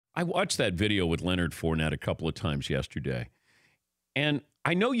I watched that video with Leonard Fournette a couple of times yesterday. And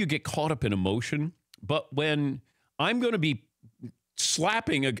I know you get caught up in emotion, but when I'm going to be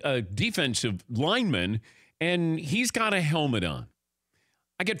slapping a defensive lineman and he's got a helmet on,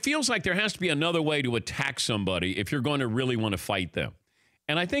 it feels like there has to be another way to attack somebody if you're going to really want to fight them.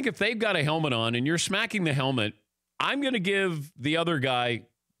 And I think if they've got a helmet on and you're smacking the helmet, I'm going to give the other guy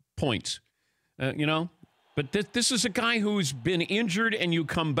points, But this is a guy who's been injured and you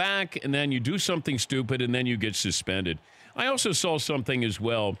come back and then you do something stupid and then you get suspended. I also saw something as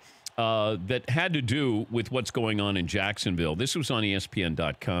well that had to do with what's going on in Jacksonville. This was on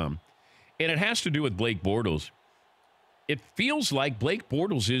ESPN.com, and it has to do with Blake Bortles. It feels like Blake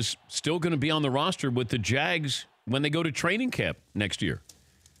Bortles is still going to be on the roster with the Jags when they go to training camp next year.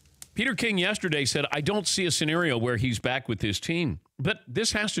 Peter King yesterday said, I don't see a scenario where he's back with his team. But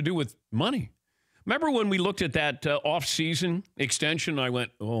this has to do with money. Remember when we looked at that off-season extension, I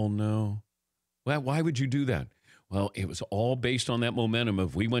went, oh, no. Well, why would you do that? Well, it was all based on that momentum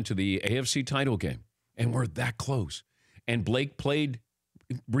of we went to the AFC title game, and we're that close. And Blake played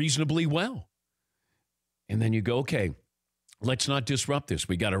reasonably well. And then you go, okay, let's not disrupt this.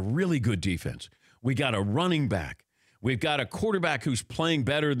 We got a really good defense. We got a running back. We've got a quarterback who's playing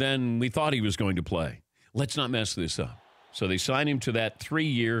better than we thought he was going to play. Let's not mess this up. So they signed him to that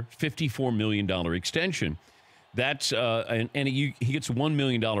 3-year, $54 million extension. That's he gets a $1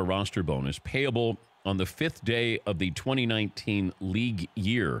 million roster bonus payable on the 5th day of the 2019 league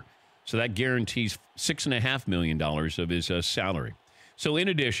year. So that guarantees $6.5 million of his salary. So in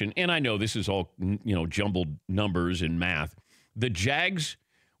addition, and I know this is all jumbled numbers and math, the Jags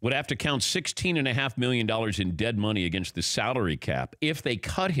would have to count $16.5 million in dead money against the salary cap if they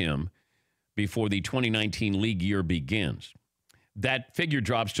cut him before the 2019 league year begins. That figure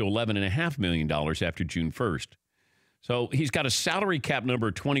drops to $11.5 million after June 1st. So he's got a salary cap number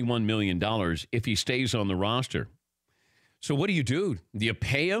of $21 million if he stays on the roster. So what do? Do you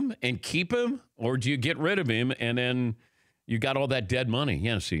pay him and keep him, or do you get rid of him and then you got all that dead money?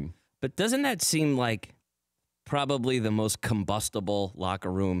 Yeah, see. But doesn't that seem like probably the most combustible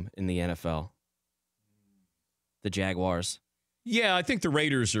locker room in the NFL? The Jaguars. Yeah, I think the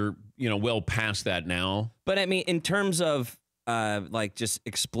Raiders are, well past that now. But I mean, in terms of just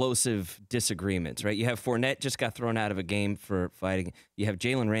explosive disagreements, right? You have Fournette just got thrown out of a game for fighting. You have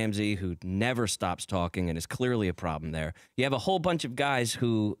Jalen Ramsey, who never stops talking and is clearly a problem there. You have a whole bunch of guys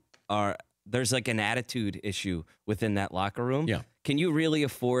who there's like an attitude issue within that locker room. Yeah. Can you really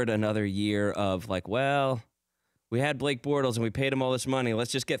afford another year of we had Blake Bortles and we paid him all this money.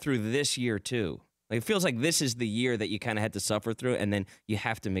 Let's just get through this year too. It feels like this is the year that you kind of had to suffer through, and then you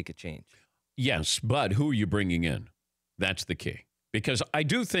have to make a change. Yes, but who are you bringing in? That's the key. Because I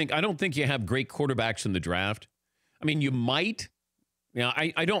don't think you have great quarterbacks in the draft. I mean, you might.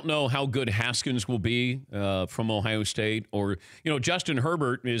 I don't know how good Haskins will be from Ohio State, or Justin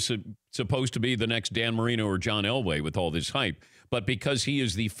Herbert is supposed to be the next Dan Marino or John Elway with all this hype. But because he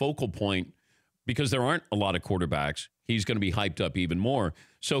is the focal point, because there aren't a lot of quarterbacks, he's going to be hyped up even more.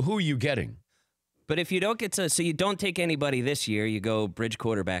 So who are you getting? But if you don't so you don't take anybody this year, you go bridge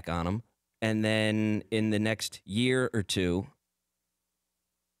quarterback on them, and then in the next year or two,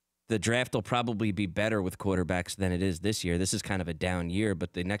 the draft will probably be better with quarterbacks than it is this year. This is kind of a down year,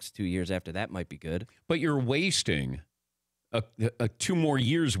 but the next 2 years after that might be good. But you're wasting 2 more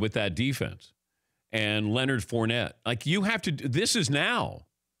years with that defense and Leonard Fournette. You have to. This is now.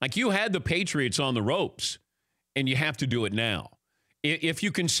 You had the Patriots on the ropes, and you have to do it now if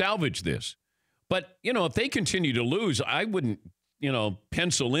you can salvage this. But, if they continue to lose, I wouldn't,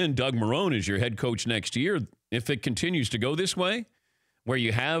 pencil in Doug Marrone as your head coach next year if it continues to go this way, where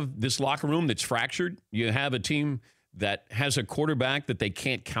you have this locker room that's fractured. You have a team that has a quarterback that they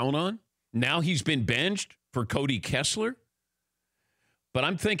can't count on. Now he's been benched for Cody Kessler. But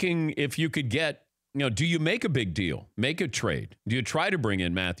I'm thinking if you could get, do you make a big deal? Make a trade? Do you try to bring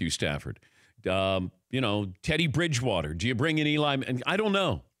in Matthew Stafford? Teddy Bridgewater? Do you bring in Eli? I don't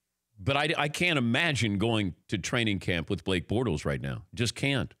know. But I can't imagine going to training camp with Blake Bortles right now. Just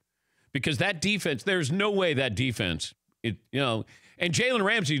can't. Because that defense, there's no way that defense, and Jalen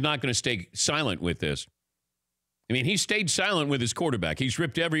Ramsey's not going to stay silent with this. I mean, he stayed silent with his quarterback. He's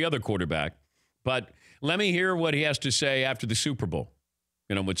ripped every other quarterback. But let me hear what he has to say after the Super Bowl,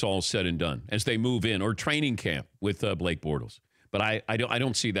 what's all said and done, as they move in, or training camp with Blake Bortles. But I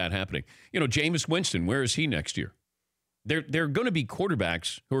don't see that happening. Jameis Winston, where is he next year? There are going to be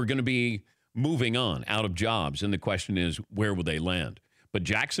quarterbacks who are going to be moving on out of jobs, and the question is, where will they land? But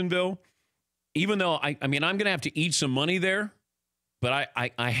Jacksonville, even though, I'm going to have to eat some money there, but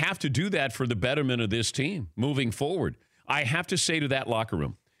I have to do that for the betterment of this team moving forward. I have to say to that locker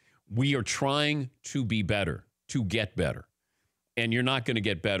room, We are trying to be better, to get better. And you're not going to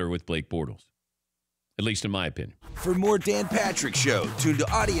get better with Blake Bortles, at least in my opinion. For more Dan Patrick Show, tune to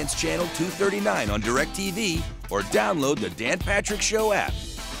Audience Channel 239 on DirecTV or download the Dan Patrick Show app.